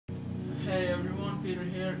Peter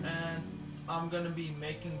here, and I'm gonna be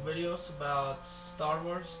making videos about Star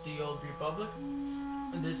Wars: The Old Republic.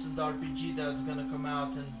 And this is the RPG that's gonna come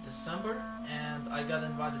out in December, and I got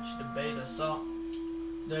invited to the beta. So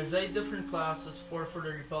there's 8 different classes: 4 for the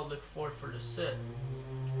Republic, 4 for the Sith.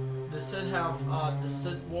 The Sith have the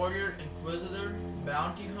Sith Warrior, Inquisitor,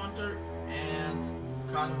 Bounty Hunter, and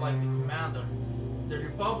kind of like the Commander. The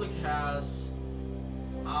Republic has,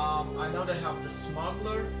 I know they have the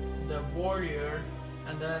Smuggler, the Warrior,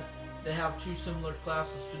 and then they have 2 similar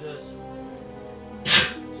classes to this.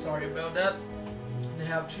 Sorry about that. They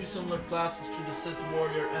have 2 similar classes to the Sith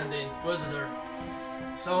Warrior and the Inquisitor.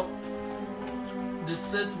 So the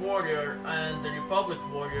Sith Warrior and the Republic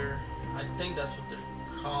Warrior, I think that's what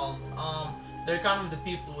they're called. They're kind of the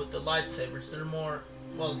people with the lightsabers. They're more,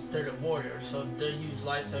 well, they're the warriors, so they use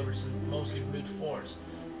lightsabers and mostly brute force.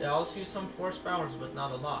 They also use some force powers, but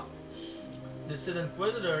not a lot. The Sith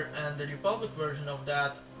Inquisitor and the Republic version of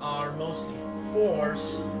that are mostly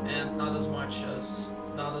force and not as much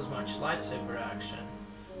lightsaber action.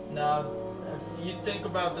 Now, if you think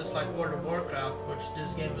about this like World of Warcraft, which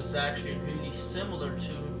this game is actually really similar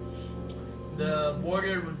to, the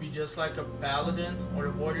warrior would be just like a paladin or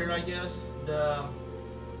a warrior, I guess. The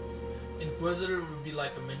Inquisitor would be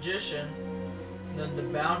like a magician. Then the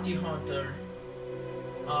bounty hunter,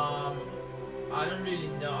 I don't really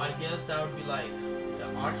know. I guess that would be like the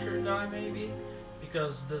archer guy, maybe,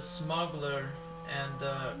 because the smuggler and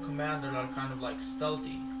the commander are kind of like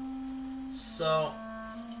stealthy. So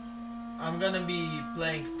I'm gonna be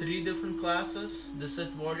playing 3 different classes. The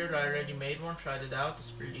Sith Warrior, I already made one, tried it out,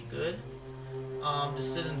 it's pretty good. The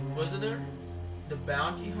Sith Inquisitor, the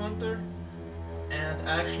Bounty Hunter, and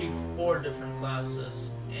actually 4 different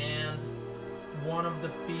classes, and one of the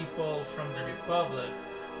people from the Republic.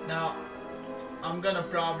 Now, I'm gonna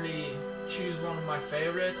probably choose one of my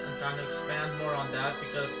favorite and kind of expand more on that,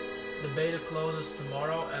 because the beta closes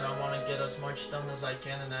tomorrow and I want to get as much done as I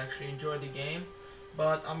can and actually enjoy the game.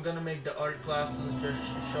 But I'm gonna make the other classes just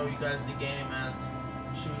to show you guys the game and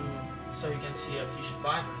so you can see if you should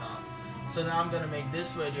buy it or not. So now I'm gonna make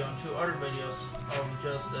this video and 2 other videos of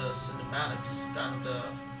just the cinematics, kind of the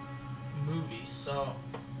movies. So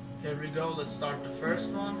here we go, let's start the first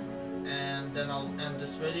one, and then I'll end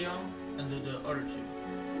this video and do the other 2.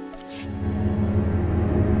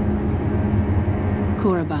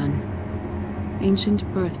 Korriban, ancient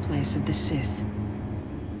birthplace of the Sith.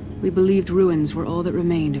 We believed ruins were all that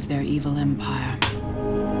remained of their evil empire.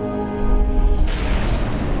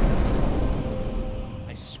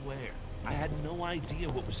 I swear, I had no idea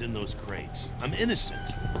what was in those crates. I'm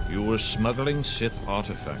innocent. You were smuggling Sith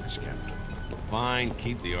artifacts, Captain. Fine,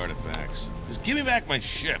 keep the artifacts. Just give me back my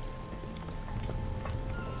ship.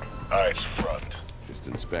 Eyes front. Just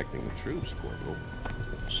inspecting the troops, Corporal.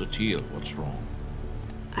 Satil, what's wrong?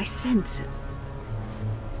 I sense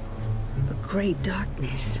a great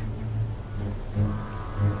darkness.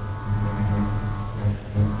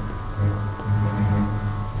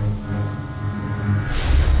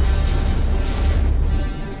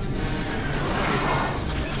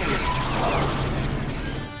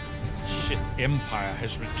 Sith Empire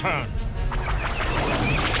has returned.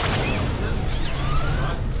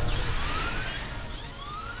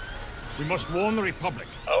 We must warn the Republic.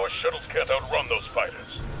 Our shuttles can't outrun those fighters.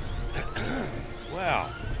 Well,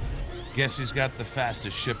 guess who's got the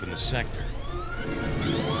fastest ship in the sector?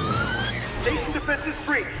 Station defenses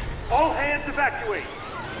breach. All hands evacuate.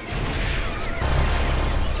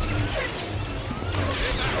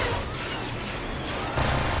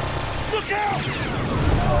 Look out!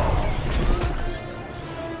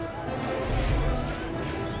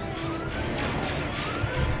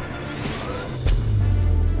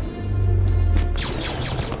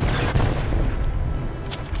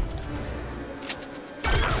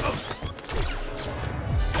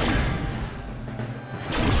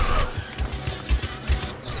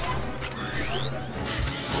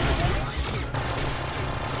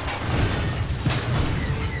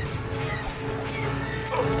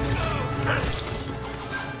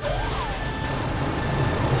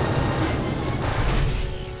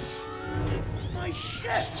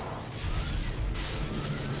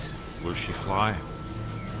 Will she fly?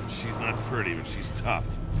 She's not pretty, but she's tough.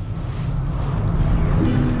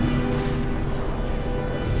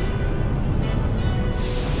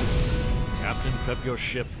 Captain, prep your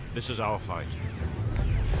ship. This is our fight.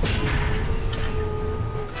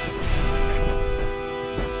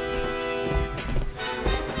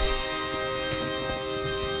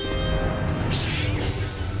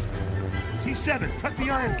 T7, prep the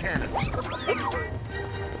iron cannons.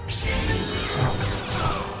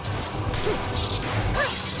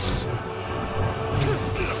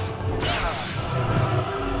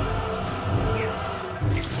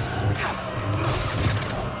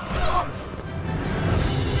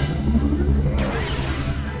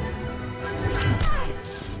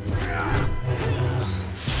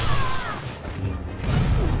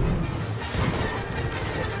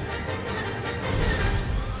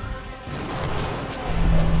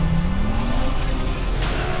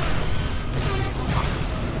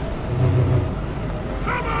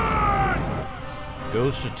 Go,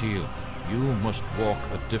 Satil. You must walk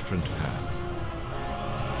a different path.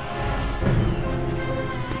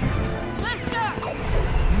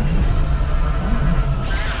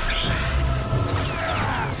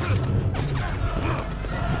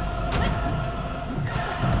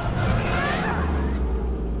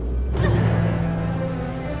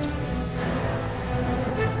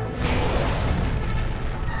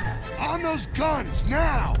 On those guns,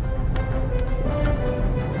 now!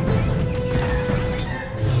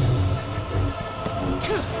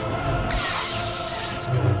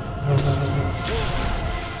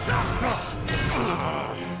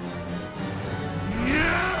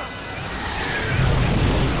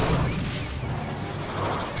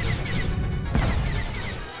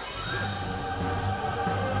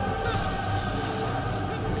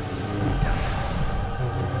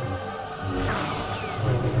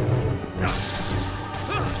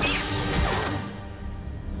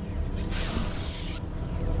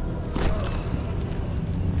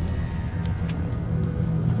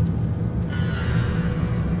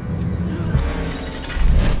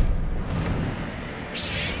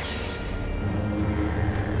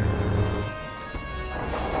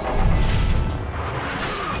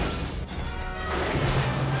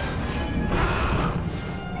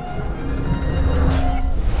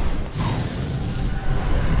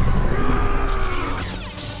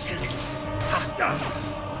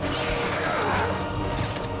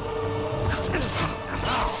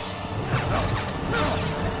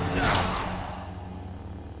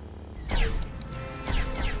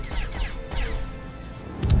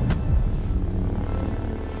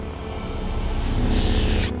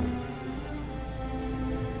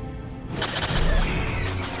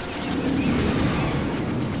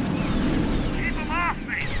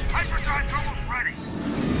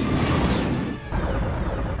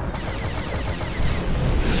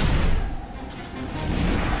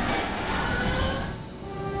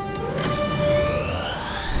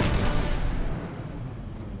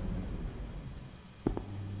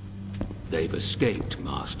 They've escaped,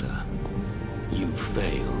 Master. You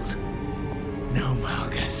failed. No,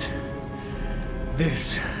 Malgus.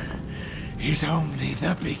 This is only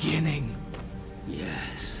the beginning.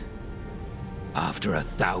 Yes. After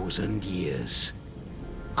 1,000 years,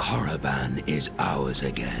 Korriban is ours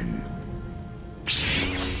again.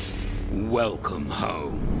 Welcome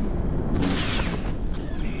home.